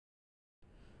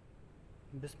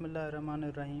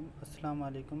Bismillahirrahmanirrahim. Assalamu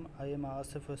alaikum. I am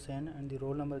Asif Hussain and the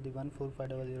roll number the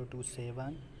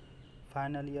 1450027.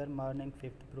 Final year morning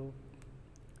 5th group.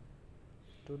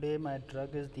 Today my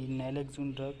drug is the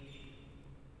Naloxone drug.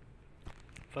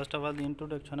 First of all, the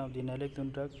introduction of the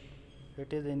Naloxone drug.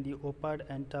 It is in the opioid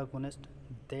antagonist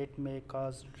that may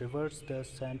cause reverse the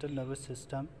central nervous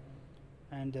system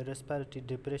and the respiratory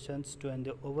depressions to an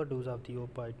overdose of the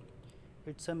opioid.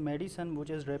 It's a medicine which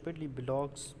is rapidly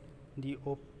blocks the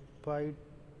opioid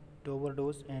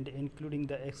overdose and including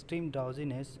the extreme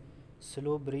drowsiness,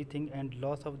 slow breathing and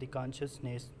loss of the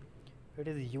consciousness. It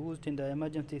is used in the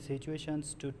emergency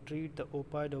situations to treat the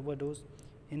opioid overdose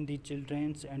in the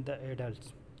children and the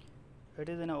adults. It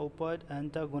is an opioid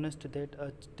antagonist that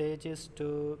attaches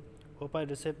to opioid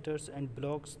receptors and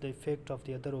blocks the effect of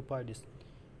the other opioids.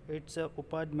 It's a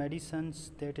opioid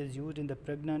medicines that is used in the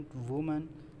pregnant woman.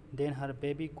 Then her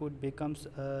baby could becomes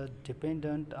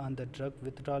dependent on the drug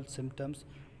withdrawal symptoms,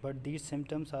 but these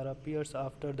symptoms are appears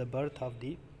after the birth of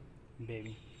the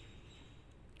baby.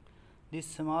 This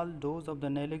small dose of the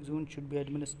naloxone should be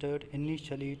administered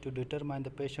initially to determine the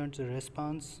patient's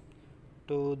response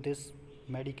to these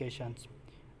medications,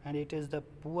 and it is the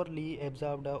poorly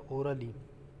absorbed orally.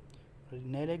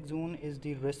 Naloxone is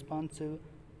the responsive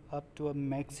up to a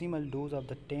maximal dose of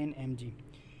the 10 mg.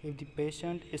 If the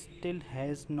patient still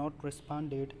has not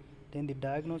responded, then the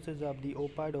diagnosis of the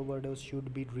opioid overdose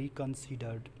should be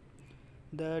reconsidered.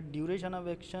 The duration of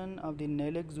action of the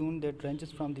naloxone that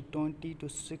ranges from the 20 to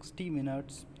 60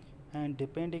 minutes and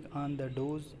depending on the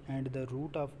dose and the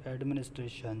route of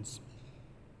administrations.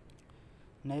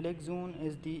 Naloxone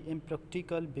is the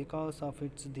impractical because of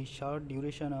its the short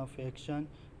duration of action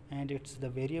and its the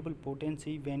variable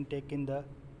potency when taken the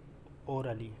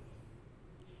orally.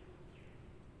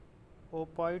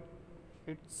 Opioid,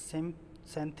 its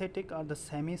synthetic or the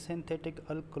semi-synthetic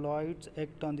alkaloids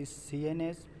act on the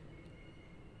CNS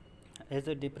as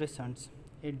a depressants.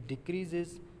 It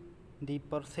decreases the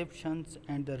perceptions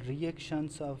and the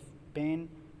reactions of pain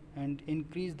and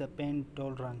increase the pain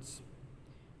tolerance.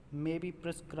 May be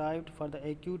prescribed for the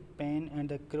acute pain and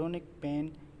the chronic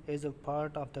pain as a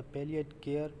part of the palliative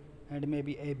care and may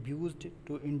be abused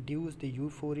to induce the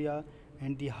euphoria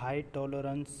and the high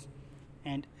tolerance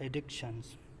and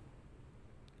addictions.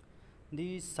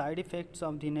 The side effects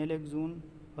of the naloxone,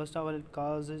 first of all, it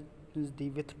causes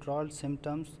the withdrawal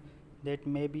symptoms that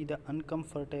may be the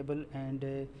uncomfortable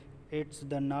and it's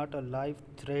the not a life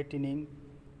threatening.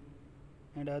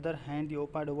 On the other hand, the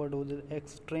opioid overdose is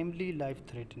extremely life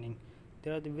threatening.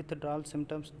 There are the withdrawal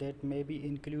symptoms that may be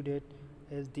included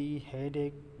as the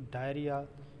headache, diarrhea,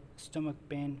 stomach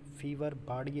pain, fever,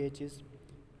 body aches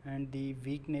and the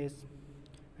weakness,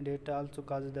 and it also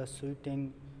causes the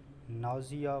sweating,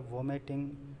 nausea,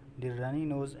 vomiting, the runny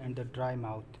nose and the dry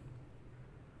mouth.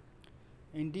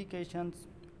 Indications: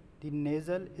 the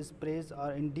nasal sprays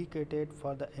are indicated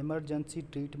for the emergency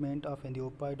treatment of an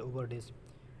opioid overdose.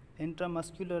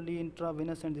 Intramuscularly,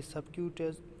 intravenous and the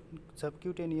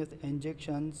subcutaneous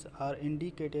injections are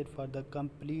indicated for the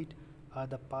complete or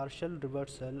the partial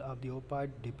reversal of the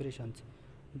opioid depressions.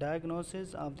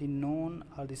 Diagnosis of the known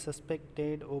or the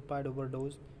suspected opioid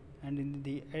overdose and in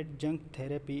the adjunct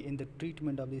therapy in the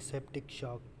treatment of the septic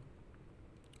shock.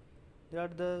 There are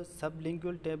the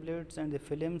sublingual tablets and the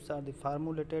films are the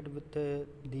formulated with the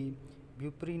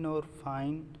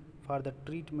buprenorphine for the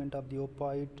treatment of the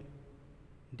opioid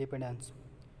dependence.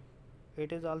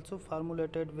 It is also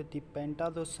formulated with the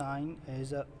pentazocine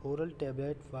as an oral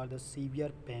tablet for the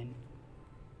severe pain.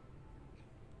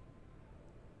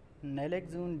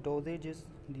 Naloxone dosages: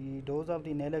 the dose of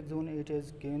the naloxone, it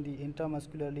is given the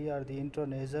intramuscularly or the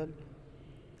intranasal.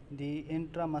 The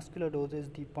intramuscular dose is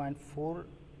the 0.4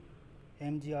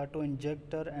 mg auto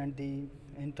injector and the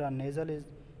intranasal is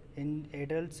in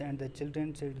adults and the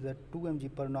children is the 2 mg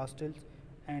per nostrils,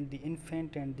 and the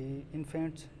infant and the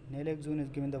infant's naloxone is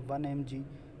given the 1 mg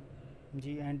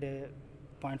and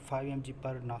 0.5 mg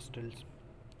per nostrils.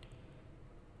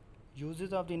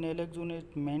 Uses of the naloxone is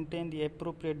maintain the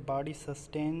appropriate body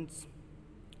sustains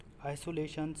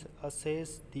isolations,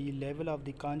 assess the level of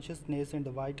the consciousness and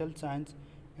the vital signs,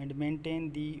 and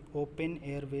maintain the open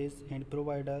airways and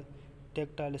provide a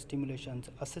tactile stimulations,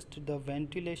 assist the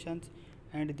ventilations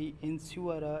and the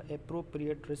ensure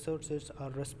appropriate resources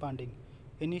are responding.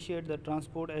 Initiate the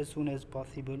transport as soon as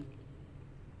possible.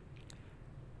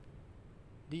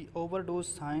 The overdose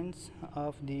signs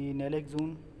of the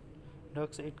naloxone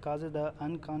drugs: it causes the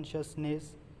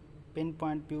unconsciousness,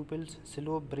 pinpoint pupils,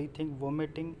 slow breathing,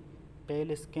 vomiting,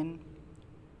 pale skin,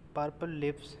 purple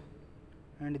lips,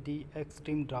 and the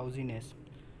extreme drowsiness.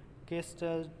 Case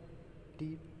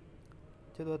study: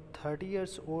 So the 30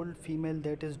 years old female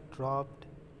that is dropped,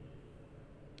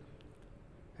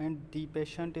 and the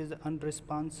patient is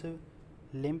unresponsive,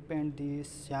 limp and the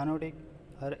cyanotic.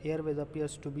 Her airways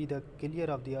appears to be the clear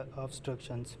of the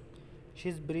obstructions. She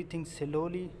is breathing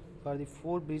slowly for the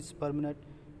 4 beats per minute,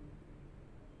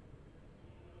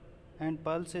 and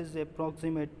pulse is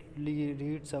approximately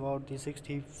reads about the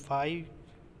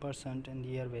 65% in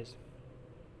the airways.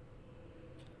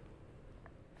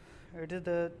 It is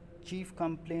the chief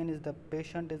complaint is the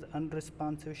patient is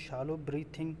unresponsive, shallow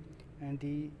breathing, and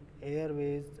the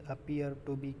airways appear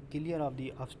to be clear of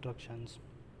the obstructions.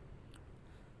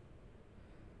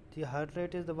 The heart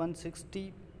rate is the 106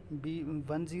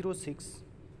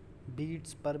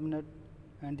 beats per minute,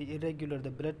 and the irregular. The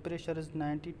blood pressure is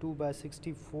 92 by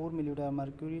 64 milliliter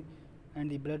mercury, and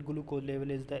the blood glucose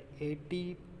level is the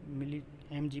 80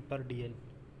 mg per dl.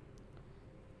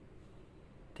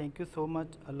 Thank you so much.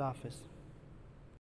 Allah Hafiz.